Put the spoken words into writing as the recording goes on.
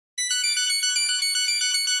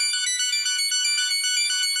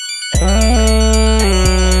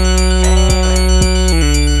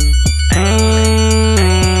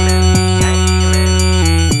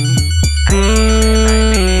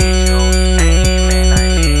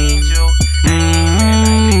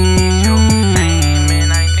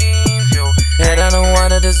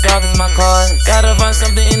find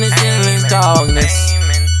something in this endless darkness.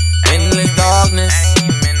 Endless darkness.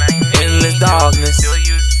 Endless darkness.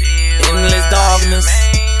 Endless darkness.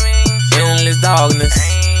 Endless darkness.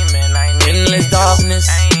 Endless darkness.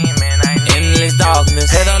 Endless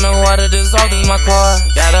darkness. Head on the water, dissolved is my car.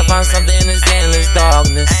 Gotta find something in this endless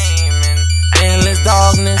darkness. Endless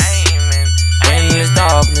darkness. Endless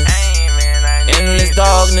darkness. Endless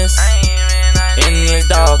darkness. Endless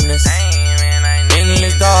darkness.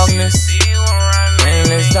 Endless darkness.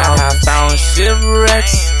 Endless darkness. I have found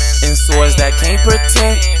shipwrecks and swords that can't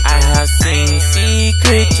protect. I have seen sea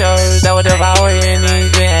creatures that would devour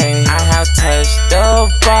anything. I have touched the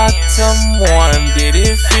bottom, warm did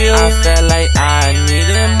it feel. I felt like I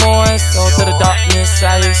needed more, so to the darkness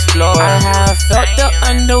I explored. I have felt the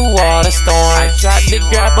underwater storm. I tried to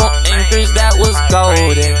grab on anchors that was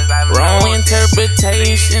golden. Wrong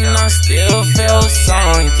interpretation, I still felt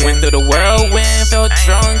sunken. Went through the whirlwind, felt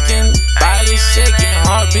drunken. Body shaking,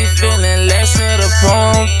 heartbeat feeling less of the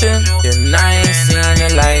pumping. Then I ain't seen the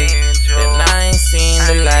light. Then I ain't seen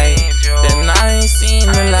the light. Then I ain't seen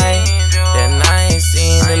the light. Then I ain't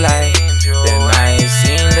seen the light. Then I ain't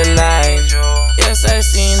seen the light. Yes, I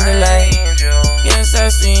seen the light. Yes, I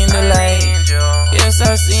seen the light. Yes,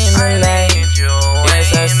 I seen the light.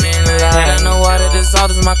 Yes, I seen the light. Head on the water,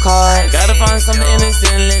 dissolved is my card. Gotta find something in this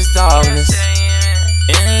endless darkness.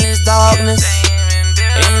 Endless darkness.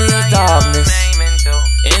 Endless darkness.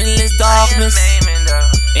 Endless darkness.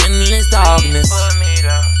 Endless darkness.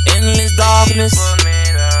 Endless darkness.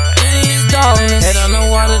 Endless darkness. Head on the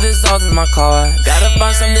water, dissolved is my car. Gotta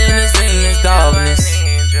find something in this endless darkness.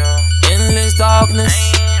 Endless darkness.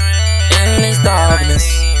 Endless darkness.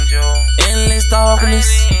 Endless darkness.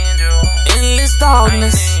 Endless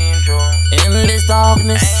darkness. Endless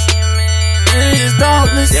darkness. Endless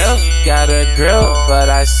darkness. Yep, got a grill, but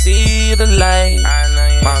I see the light.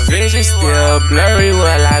 My vision still blurry, will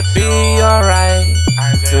I be alright?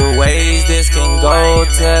 Two ways this can go,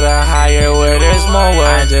 to the higher where there's more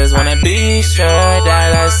work. I just wanna be sure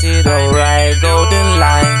that I see the right golden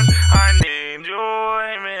line. I need you,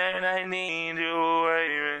 amen, I need you,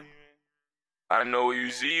 amen. I know you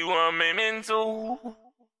see what I'm aiming to.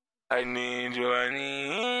 I need you, I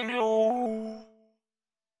need you.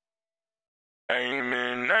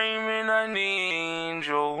 Amen, amen, I need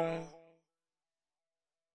you.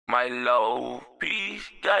 My love, peace,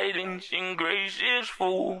 guidance, and grace is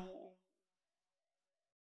full.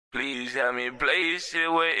 Please help me place it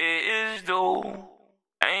where it is due.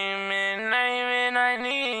 Amen, amen, I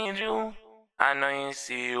need you. I know you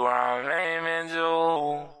see where I'm aiming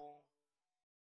to.